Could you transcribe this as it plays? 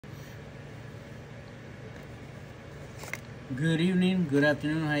Good evening, good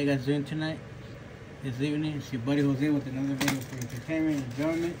afternoon. How you guys doing tonight? This evening, it's your buddy Jose with another video for entertainment and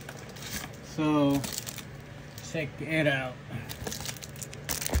enjoyment. So, check it out.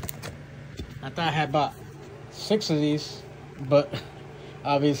 I thought I had bought 6 of these, but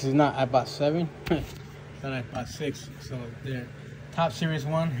obviously not. I bought 7. Thought I bought 6. So they're Top Series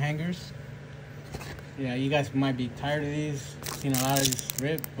 1 hangers. Yeah, you guys might be tired of these, seen a lot of these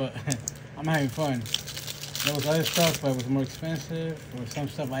ripped, but I'm having fun. There was other stuff that was more expensive, or some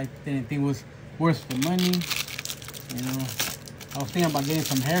stuff I didn't think was worth the money. You know, I was thinking about getting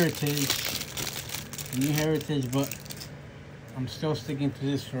some Heritage, new Heritage, but I'm still sticking to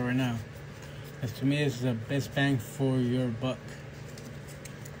this for right now. Because to me, it's the best bang for your buck.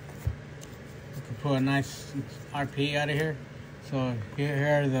 You can pull a nice RPA out of here. So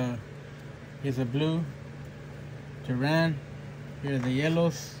here's the blue, Duran. Here are the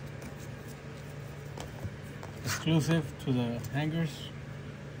yellows. Exclusive to the hangers.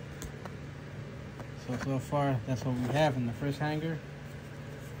 So far that's what we have in the first hanger.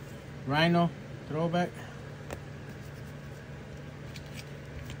 Rhino throwback.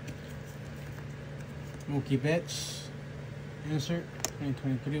 Mookie Betts insert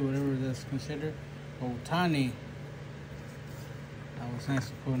 2023, whatever that's considered. Ohtani. That was nice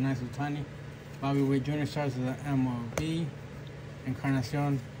to pull a nice Ohtani. Bobby Witt Jr. starts with the MLB.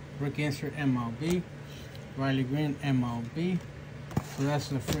 Encarnacion rookie insert MLB. Riley Green MLB. So that's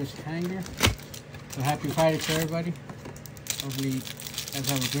the first hanger. So happy Friday to everybody. Hopefully you guys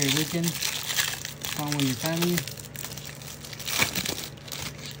have a great weekend. Fun with your family.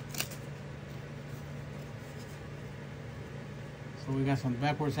 So we got some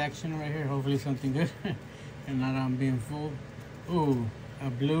backwards action right here. Hopefully something good. And not I'm being fooled. Ooh, a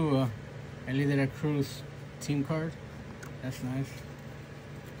blue Elite Cruz team card. That's nice.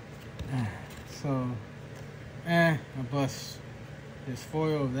 So a bust. There's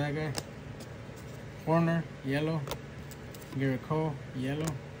foil of that guy. Horner, yellow. Garrett Cole, yellow.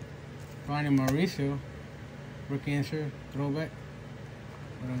 Ronnie Mauricio, rookie insert, throwback.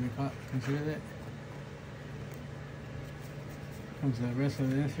 Whatever they consider that. Comes the rest of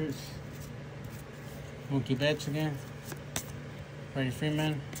the inserts. Mookie Betts again. Freddie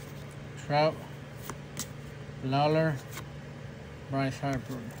Freeman, Trout, Lawler, Bryce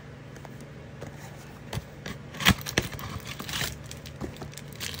Harper.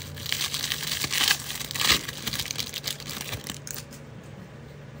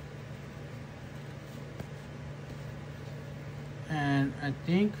 And I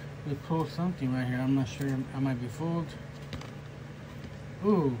think we pulled something right here. I'm not sure. I might be fooled.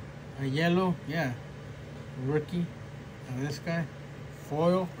 Ooh, a yellow, yeah. Rookie of this guy.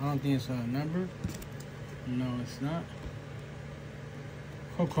 Foil. I don't think it's a number. No, it's not.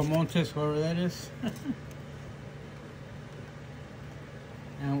 Coco Montes, whoever that is.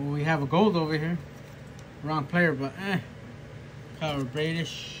 And we have a gold over here. Wrong player, but Power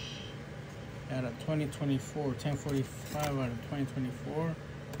Bradish. Out of 2024, 1045 out of 2024.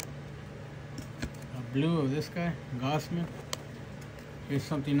 A blue of this guy, Gossman. Here's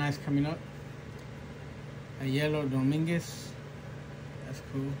something nice coming up. A yellow Dominguez. That's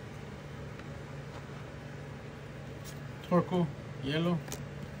cool. Torco, yellow.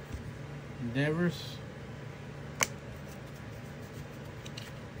 Endeavors.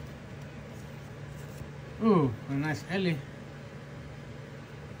 Ooh, a nice Ellie.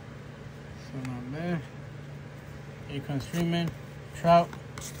 So not bad. Here comes Freeman, Trout,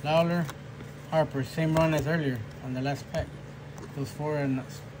 Lawler, Harper. Same run as earlier on the last pack. Those 4 and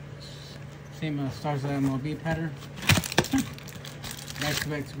same stars of the MLB pattern. Back to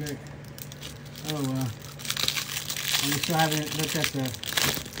back to back. Oh and we still haven't looked at the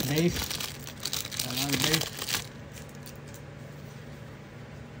base. A lot of base.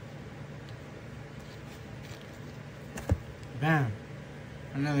 Bam.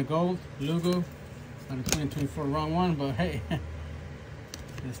 Another gold, Lugo, out of 2024, wrong one, but hey,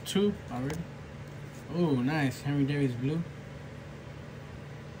 there's 2 already. Oh, nice, Henry Davis blue.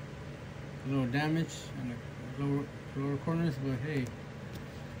 A little damage on the lower corners, but hey,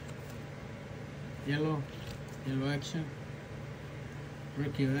 yellow action.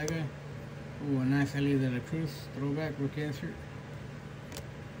 Rookie of that guy. Oh, a nice Ellie de la Cruz, throwback, rookie insert.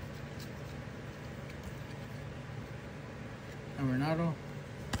 Arenado.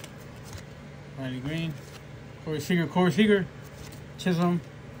 Riley Green, Corey Seager, Chisholm,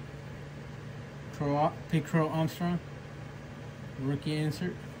 P. Crow Armstrong, rookie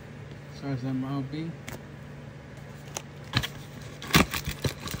insert, stars MLB.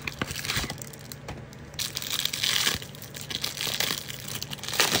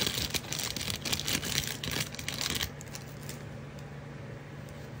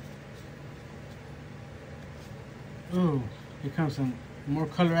 Here comes some more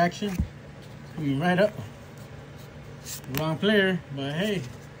color action. Coming right up. Wrong player, but hey,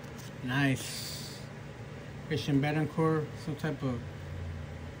 nice. Christian Betancourt, some type of,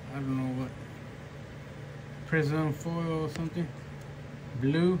 I don't know what, prism foil or something.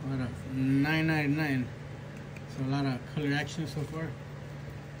 Blue out of $9.99. So a lot of color action so far.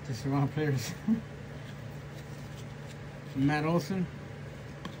 Just the wrong players. Matt Olson,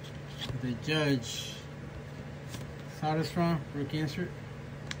 the Judge, Soderstrom, rookie insert,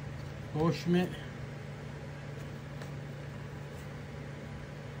 Goldschmidt,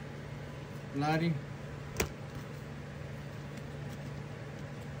 Lottie.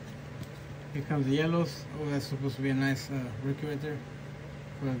 Here comes the yellows. Oh, that's supposed to be a nice rookie right there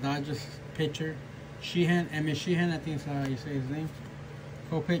for the Dodgers pitcher. Sheehan, Emmett Sheehan, I think that's how you say his name.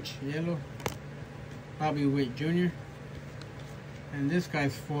 Kopech, yellow. Bobby Witt Jr. And this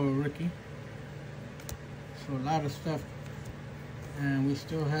guy's for a rookie. So a lot of stuff. And we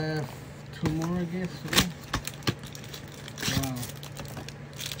still have 2 more, I guess. Wow.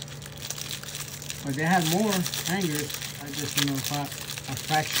 But they have more hangers. I just don't know if a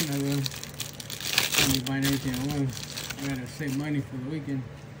fraction of them. Let me buy anything at once. I gotta save money for the weekend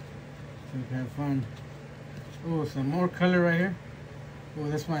so we can have fun. Oh, some more color right here. Oh,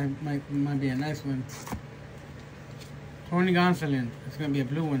 this might be a nice one. Tony Gonsolin. It's gonna be a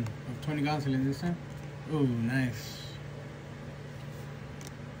blue one of Tony Gonsolin this time. Oh, nice.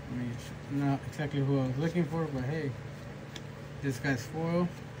 I mean, it's not exactly who I was looking for, but hey, this guy's foil.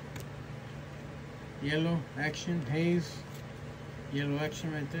 Yellow action, Hayes. Yellow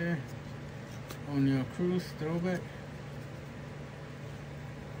action right there. O'Neal Cruz, throwback.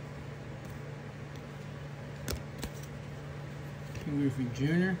 King Griffey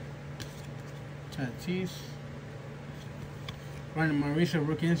Jr. Tatis. Brandon Mauricio,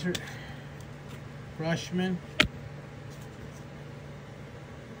 rookie insert. Rushman.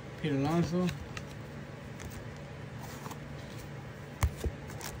 Pete Alonso.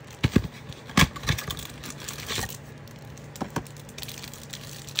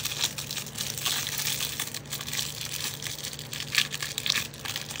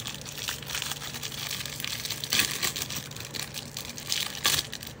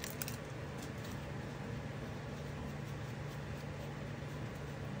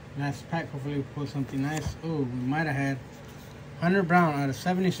 Last pack, hopefully we pull something nice. Oh, we might have had Hunter Brown out of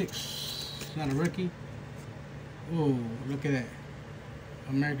 76. It's not a rookie. Oh, look at that.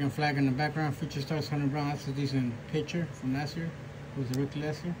 American flag in the background. Future stars Hunter Brown. That's a decent picture from last year. Who was a rookie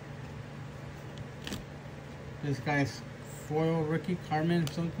last year. This guy's foil rookie, Carmen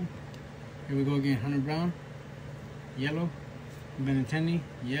something. Here we go again. Hunter Brown. Yellow. Benintendi.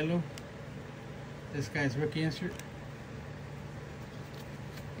 Yellow. This guy's rookie insert.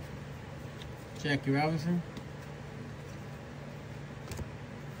 Jackie Robinson,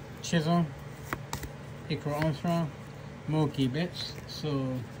 Chisholm, Hickory Armstrong, Mookie Betts.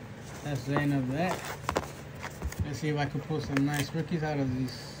 So that's the end of that. Let's see if I can pull some nice rookies out of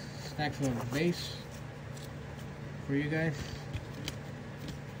these stacks of base for you guys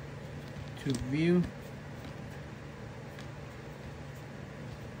to view.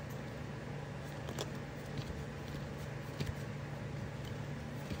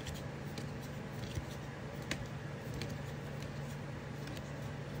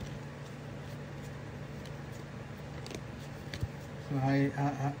 So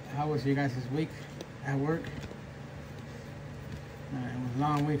how was you guys this week at work? It was a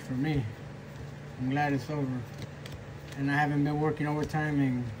long week for me. I'm glad it's over. And I haven't been working overtime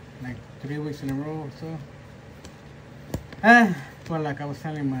in like 3 weeks in a row or so. But like I was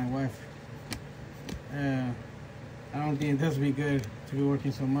telling my wife, I don't think it does me good to be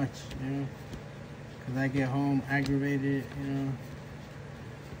working so much, you know? Because I get home aggravated, you know?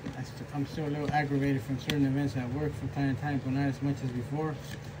 I'm still a little aggravated from certain events at work from time to time, but not as much as before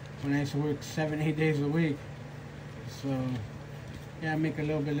when I used to work 7-8 days a week. So yeah, I make a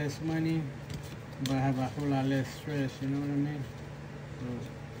little bit less money, but I have a whole lot less stress, you know what I mean? So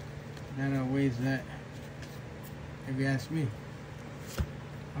that outweighs that, if you ask me.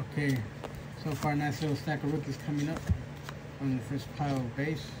 Okay, so far nice little stack of rookies coming up on the first pile of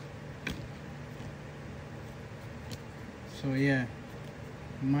base. So yeah,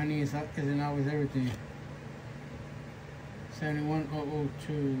 money isn't always everything.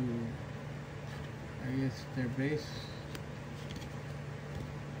 71002, I guess their base.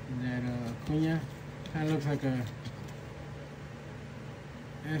 That Cunha kind of looks like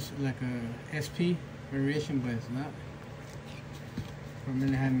a SP variation, but it's not. For a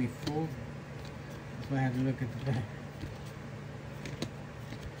minute it had me fooled, so I had to look at the back.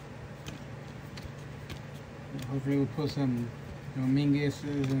 Hopefully we'll put some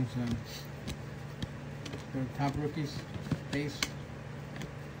Dominguez's and some top rookies. Base.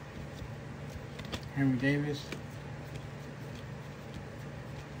 Henry Davis.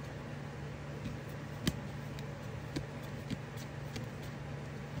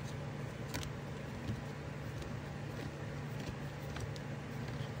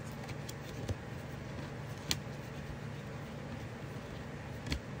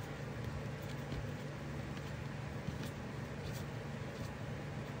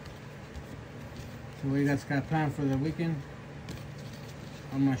 So what you guys got planned for the weekend?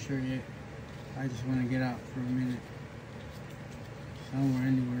 I'm not sure yet. I just want to get out for a minute. Somewhere,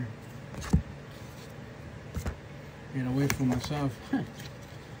 anywhere. Get away from myself.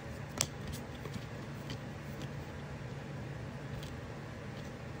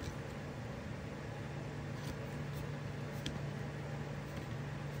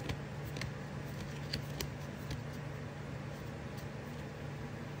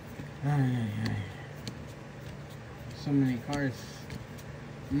 So many cars.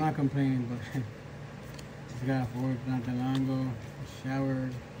 I'm not complaining, but just got off work not that long ago.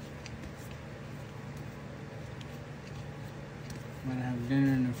 Showered. About to have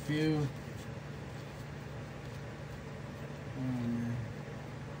dinner in a few. Oh man.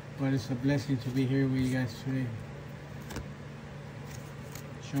 But it's a blessing to be here with you guys today.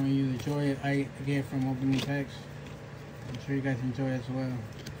 Showing you the joy I get from opening packs. I'm sure you guys enjoy as well.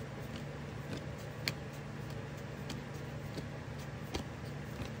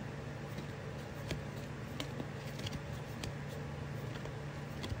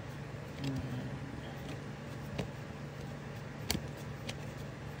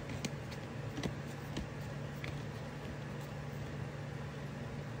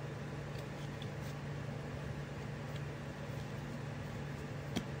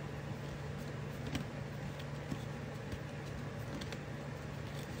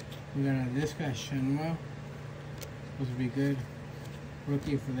 We got this guy, Shenwell. Supposed to be good.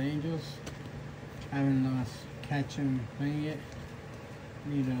 Rookie for the Angels. I haven't lost catch him playing yet.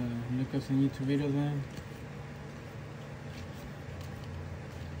 Need to look up some YouTube videos on him.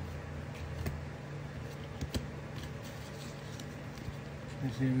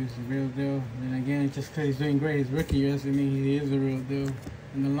 Let's see if he's the real deal. Then again, just because he's doing great, he's rookie year doesn't mean he is the real deal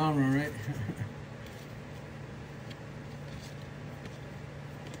in the long run, right?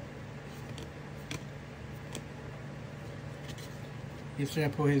 Yesterday I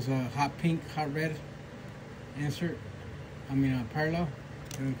put his hot pink, hot red insert. I mean parallel,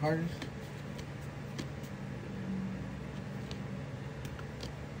 doing Carters.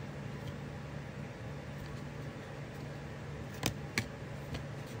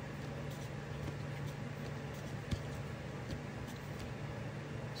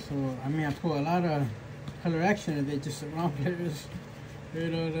 So I mean I put a lot of color action and they just the wrong players. You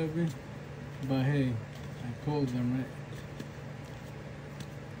know what I mean? But hey, I pulled them right.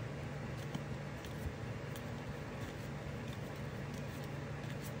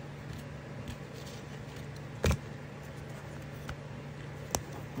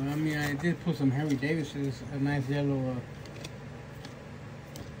 I mean, I did put some Henry Davis's, a nice yellow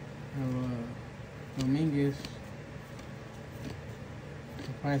Dominguez.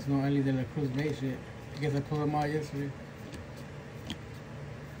 Surprised no Ellie de la Cruz base yet. I guess I pulled them out yesterday.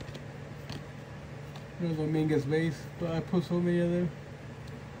 No Dominguez base, but I put so many of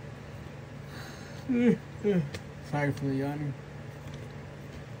them. Sorry for the yawning.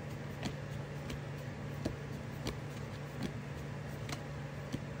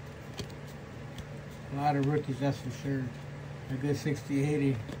 A lot of rookies, that's for sure. A good 60,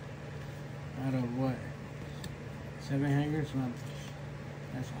 80 out of what? 7 hangers? Well,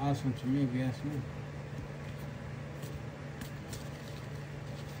 that's awesome to me, if you ask me.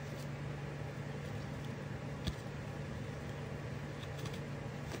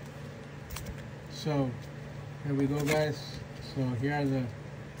 So, here we go, guys. So, here are the,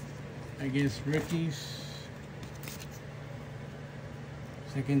 I guess, rookies.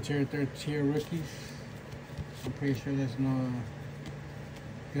 Second tier, third tier rookies. I'm pretty sure there's no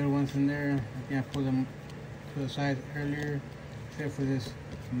good ones in there. I think I pulled them to the side earlier, except for this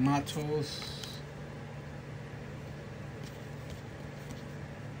Matos.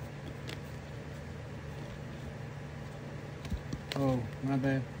 Oh, my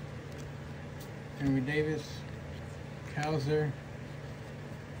bad. Henry Davis, Kowser.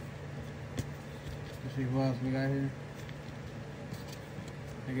 Let's see who else we got here.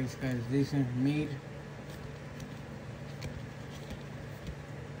 I guess this guy's decent. Mead.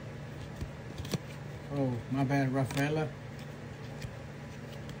 Oh, my bad, Rafaela.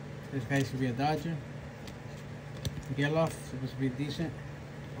 This guy should be a Dodger. Geloff, supposed to be decent.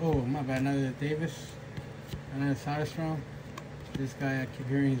 Oh, my bad, another Davis. Another Soderstrom. This guy, I keep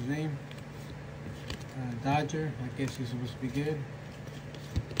hearing his name. Dodger, I guess he's supposed to be good.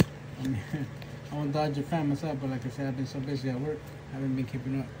 I mean, I'm a Dodger fan myself, but like I said, I've been so busy at work, I haven't been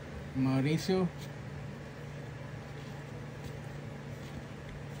keeping up. Mauricio.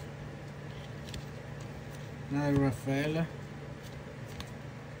 Another Rafaela.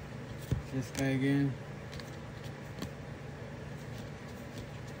 This guy again.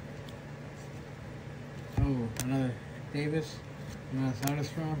 Oh, another Davis. Another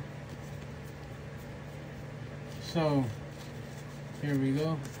Soderstrom. So, here we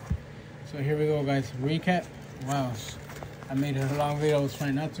go. So here we go, guys. Recap. Wow, I made a long video. I was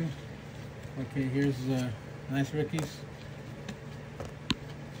trying not to. Okay, here's the nice rookies.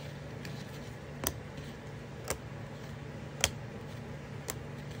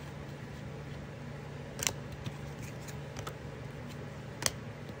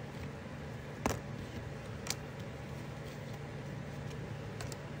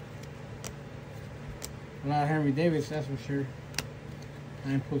 A lot of Henry Davis, that's for sure. I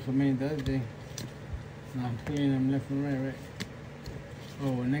didn't put so many the other day. No, I'm putting them left and right.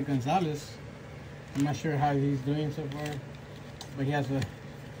 Oh, Nick Gonzalez. I'm not sure how he's doing so far, but he has a,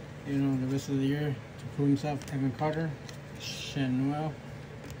 the rest of the year to prove himself. Evan Carter, Chanuel,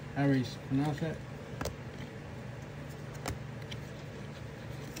 however you pronounce that.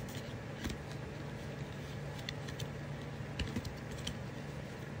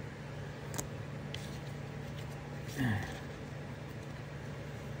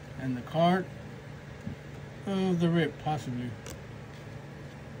 And the card of the rip, possibly.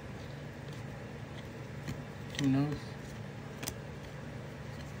 Who knows?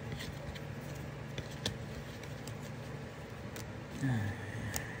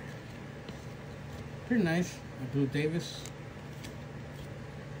 Pretty nice. Blue Davis.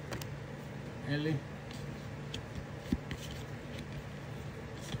 Ellie.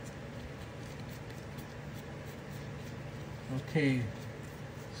 Okay.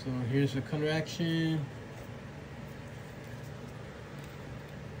 So here's the color action.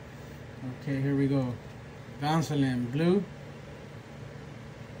 Okay, here we go. Gonsolin blue.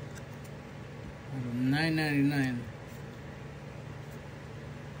 $9.99.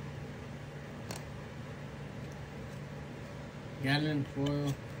 Gallon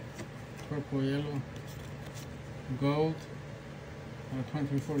foil, purple, yellow, gold.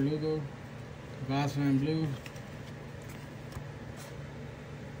 2024 Lugo. Gonsolin blue.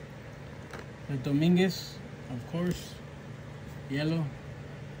 The Dominguez, of course, yellow.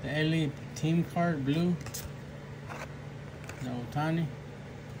 The Ellie team card, blue. The Otani.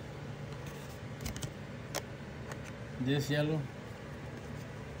 This yellow.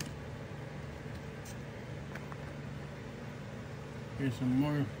 Here's some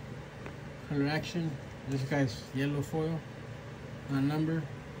more color action. This guy's yellow foil. Number,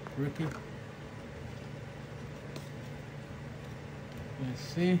 rookie. Let's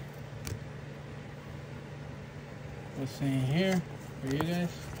see what's in here for you guys.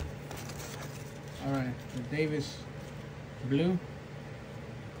 Alright, the Davis blue.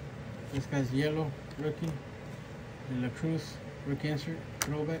 This guy's yellow, rookie. The La Cruz, rookie insert,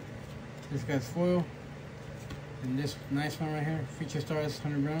 throwback. This guy's foil. And this nice one right here, Feature Stars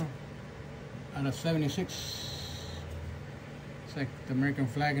 100 Brown. Out of 76. It's like the American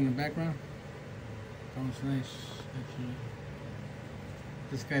flag in the background. That one's nice, actually.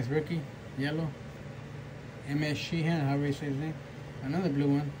 This guy's rookie, yellow. M.S. Sheehan, however you say his name. Another blue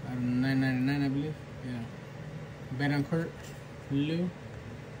one, out of $9.99, I believe. Yeah. Betancourt, blue,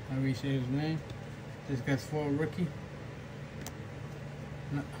 however you say his name. This guy's foil rookie.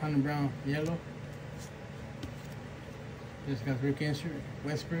 Hunter Brown, yellow. This guy's rookie insert,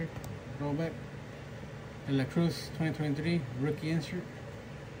 Westbrook, throwback. The La Cruz 2023 rookie insert.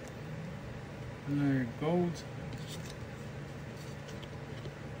 Another gold.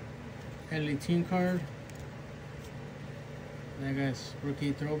 LA team card. That guy's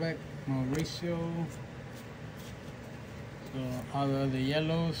rookie throwback, Mauricio. So all the other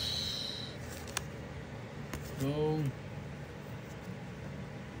yellows. Gold.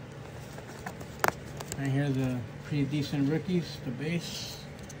 And here's the pretty decent rookies. The base.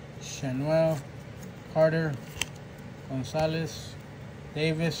 Chanuel, Carter, Gonzalez,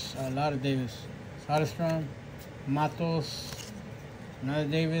 Davis, a lot of Davis. Soderstrom, Matos, another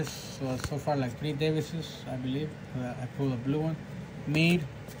Davis. So far like 3 Davises, I believe. I pulled a blue one. Mead,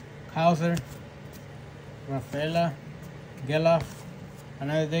 Hauser, Rafaela, Geloff,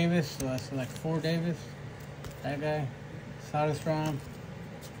 another Davis. So that's like 4 Davis. That guy, Soderstrom,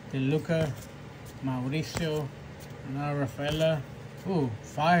 DeLuca, Mauricio, Another Rafaela. Ooh,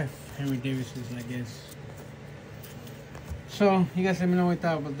 5 Henry Davises, I guess. So, you guys let me know what you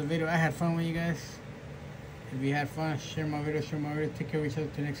thought about the video. I had fun with you guys. If you had fun, share my video, Take care of each other.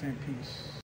 Till next time. Peace.